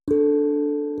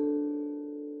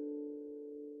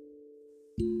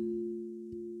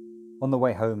On the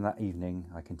way home that evening,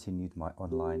 I continued my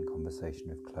online conversation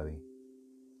with Chloe.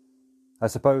 I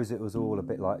suppose it was all a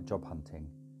bit like job hunting,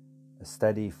 a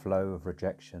steady flow of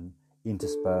rejection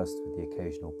interspersed with the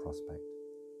occasional prospect.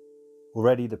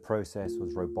 Already the process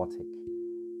was robotic,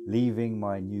 leaving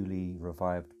my newly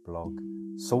revived blog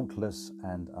saltless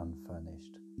and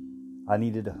unfurnished. I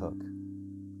needed a hook,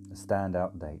 a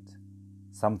standout date,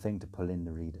 something to pull in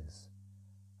the readers.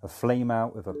 A flame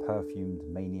out with a perfumed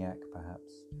maniac,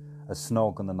 perhaps. A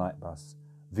snog on the night bus.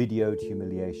 Videoed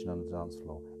humiliation on the dance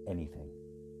floor. Anything.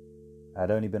 I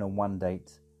had only been on one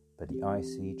date, but the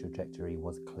icy trajectory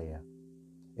was clear.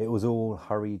 It was all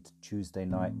hurried Tuesday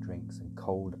night drinks and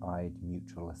cold-eyed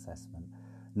mutual assessment.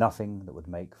 Nothing that would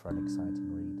make for an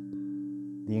exciting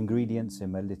read. The ingredients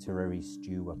in my literary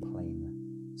stew were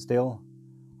plain. Still,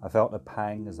 I felt a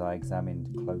pang as I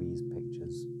examined Chloe's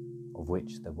pictures, of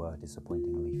which there were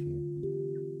disappointingly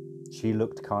few. She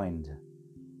looked kind,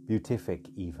 beatific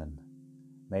even.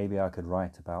 Maybe I could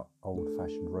write about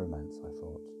old-fashioned romance, I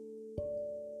thought.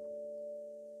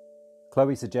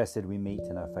 Chloe suggested we meet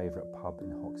in her favourite pub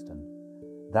in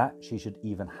Hoxton. That she should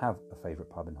even have a favourite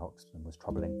pub in Hoxton was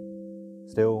troubling.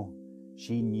 Still,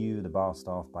 she knew the bar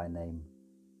staff by name.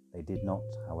 They did not,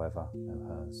 however, know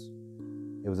hers.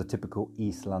 It was a typical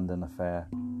East London affair,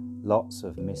 lots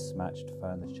of mismatched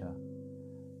furniture,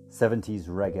 70s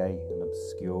reggae and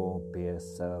obscure beer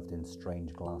served in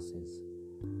strange glasses.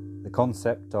 The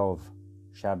concept of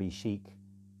shabby chic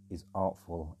is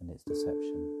artful in its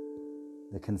deception.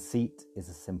 The conceit is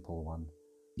a simple one.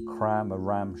 Cram a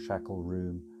ramshackle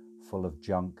room full of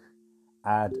junk,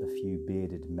 add a few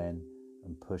bearded men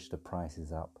and push the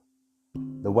prices up.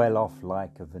 The well-off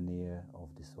like a veneer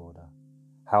of disorder.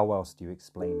 How else do you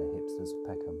explain the hipsters of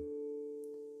Peckham?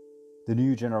 The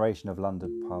new generation of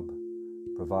London pub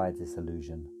provides this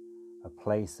illusion, a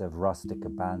place of rustic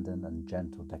abandon and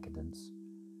gentle decadence.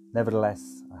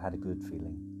 Nevertheless, I had a good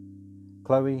feeling.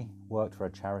 Chloe worked for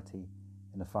a charity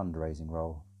in a fundraising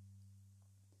role.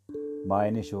 My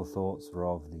initial thoughts were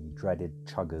of the dreaded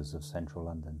chuggers of central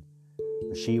London,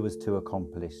 but she was too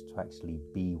accomplished to actually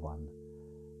be one.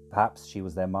 Perhaps she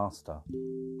was their master,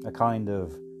 a kind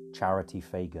of charity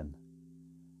Fagin.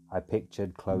 I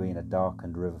pictured Chloe in a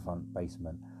darkened riverfront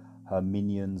basement, her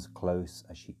minions close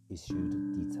as she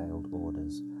issued detailed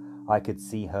orders. I could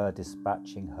see her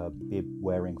dispatching her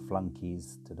bib-wearing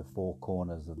flunkies to the four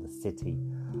corners of the city,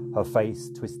 her face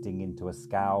twisting into a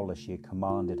scowl as she had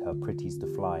commanded her pretties to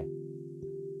fly.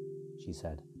 She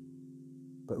said,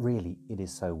 "But really, it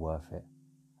is so worth it.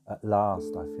 At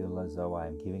last I feel as though I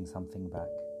am giving something back."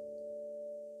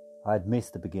 I had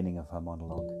missed the beginning of her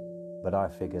monologue, but I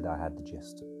figured I had the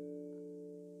gist.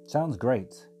 "Sounds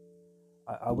great.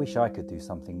 I wish I could do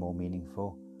something more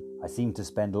meaningful. I seem to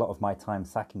spend a lot of my time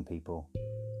sacking people."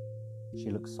 She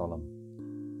looked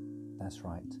solemn. "That's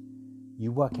right.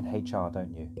 You work in HR,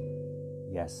 don't you?"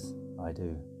 "Yes, I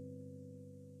do."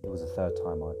 It was the third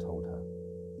time I told her.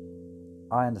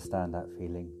 I understand that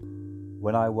feeling.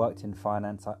 When I worked in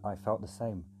finance, I felt the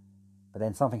same. But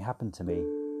then something happened to me.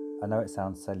 I know it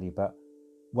sounds silly, but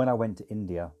when I went to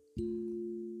India,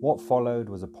 what followed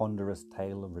was a ponderous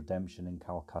tale of redemption in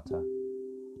Calcutta.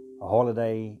 A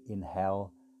holiday in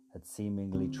hell had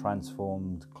seemingly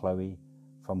transformed Chloe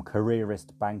from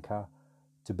careerist banker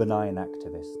to benign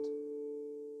activist.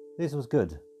 This was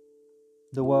good.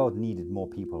 The world needed more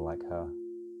people like her.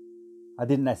 I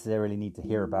didn't necessarily need to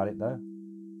hear about it though.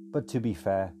 But to be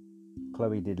fair,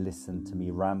 Chloe did listen to me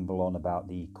ramble on about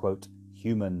the, quote,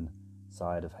 human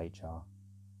side of HR.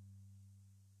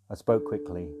 I spoke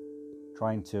quickly,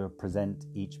 trying to present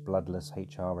each bloodless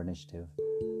HR initiative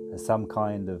as some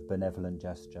kind of benevolent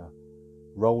gesture,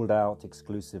 rolled out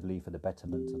exclusively for the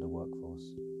betterment of the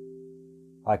workforce.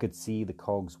 I could see the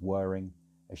cogs whirring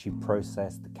as she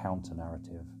processed the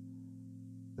counter-narrative.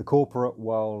 The corporate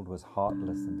world was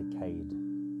heartless and decayed.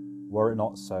 Were it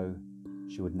not so,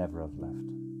 she would never have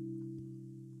left.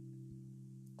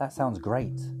 "That sounds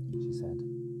great," she said.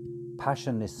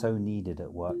 "Passion is so needed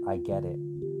at work, I get it.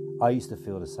 I used to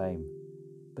feel the same.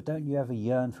 But don't you ever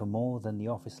yearn for more than the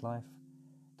office life?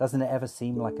 Doesn't it ever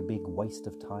seem like a big waste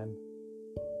of time?"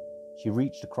 She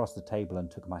reached across the table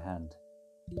and took my hand.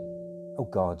 "Oh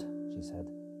God," she said,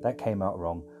 "that came out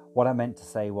wrong. What I meant to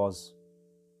say was,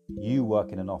 you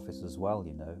work in an office as well,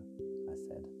 you know," I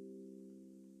said.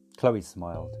 Chloe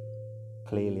smiled.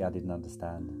 Clearly I didn't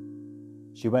understand.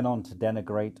 She went on to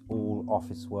denigrate all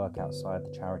office work outside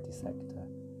the charity sector.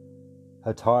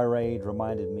 Her tirade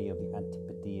reminded me of the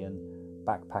Antipodean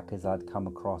backpackers I'd come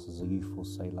across as a youthful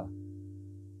sailor.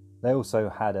 They also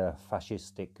had a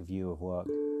fascistic view of work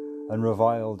and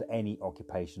reviled any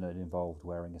occupation that involved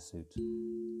wearing a suit.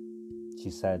 She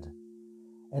said,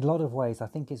 "In a lot of ways, I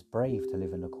think it's brave to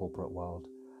live in the corporate world.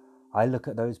 I look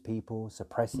at those people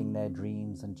suppressing their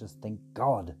dreams and just think,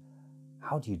 God,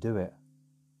 how do you do it?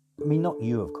 I mean, not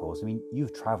you, of course. I mean,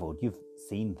 you've travelled, you've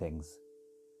seen things."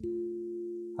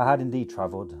 I had indeed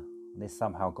travelled, and this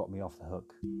somehow got me off the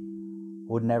hook.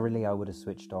 Ordinarily, I would have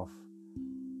switched off,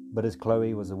 but as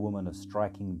Chloe was a woman of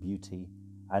striking beauty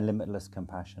and limitless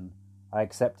compassion, I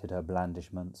accepted her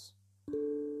blandishments.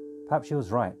 Perhaps she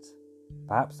was right.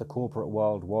 Perhaps the corporate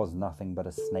world was nothing but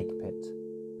a snake pit.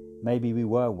 Maybe we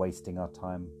were wasting our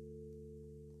time.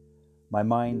 My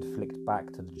mind flicked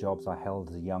back to the jobs I held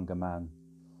as a younger man,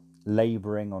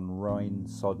 labouring on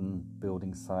ruin-sodden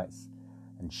building sites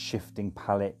and shifting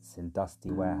pallets in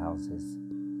dusty warehouses.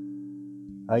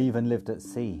 I even lived at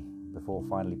sea before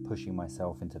finally pushing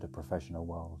myself into the professional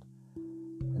world.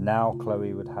 And now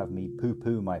Chloe would have me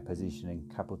poo-poo my position in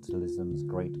capitalism's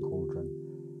great cauldron.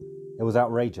 It was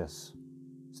outrageous.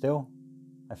 Still,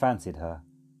 I fancied her,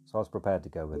 so I was prepared to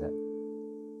go with it.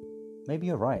 "Maybe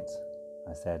you're right,"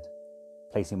 I said,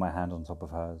 placing my hand on top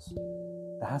of hers.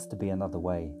 "There has to be another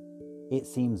way. It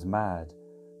seems mad,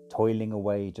 toiling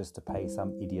away just to pay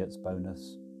some idiot's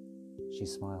bonus." She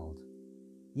smiled.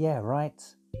 "Yeah,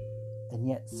 right. And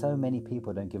yet so many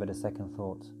people don't give it a second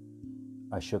thought."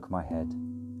 I shook my head.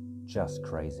 Just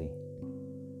crazy.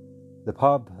 The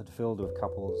pub had filled with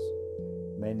couples.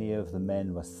 Many of the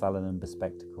men were sullen and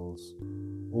bespectacles,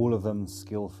 all of them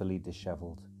skillfully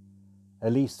dishevelled.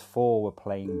 At least 4 were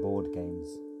playing board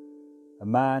games. A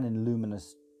man in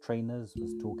luminous trainers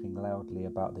was talking loudly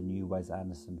about the new Wes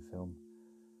Anderson film.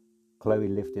 Chloe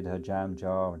lifted her jam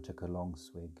jar and took a long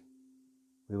swig.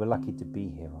 We were lucky to be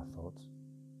here, I thought.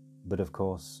 But of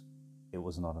course, it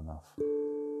was not enough.